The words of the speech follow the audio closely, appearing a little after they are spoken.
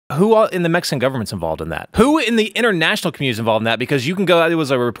who all in the Mexican government's involved in that? Who in the international community is involved in that? Because you can go, there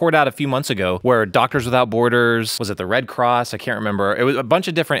was a report out a few months ago where Doctors Without Borders, was it the Red Cross? I can't remember. It was a bunch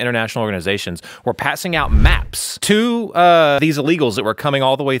of different international organizations were passing out maps to these illegals that were coming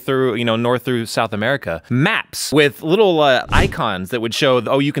all the way through, you know, North through South America. Maps with little icons that would show,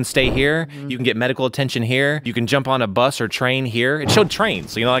 oh, you can stay here, you can get medical attention here, you can jump on a bus or train here. It showed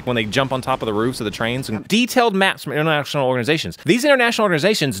trains, so, you know, like when they jump on top of the roofs of the trains, and detailed maps from international organizations. These international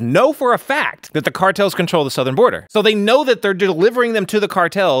organizations know for a fact that the cartels control the southern border. So they know that they're delivering them to the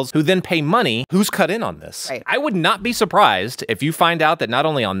cartels, who then pay money. Who's cut in on this? Right. I would not be surprised if you find out that not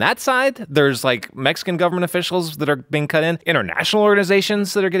only on that side, there's like Mexican government officials that are being cut in, international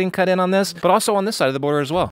organizations that are getting cut in on this, but also on this side of the border as well.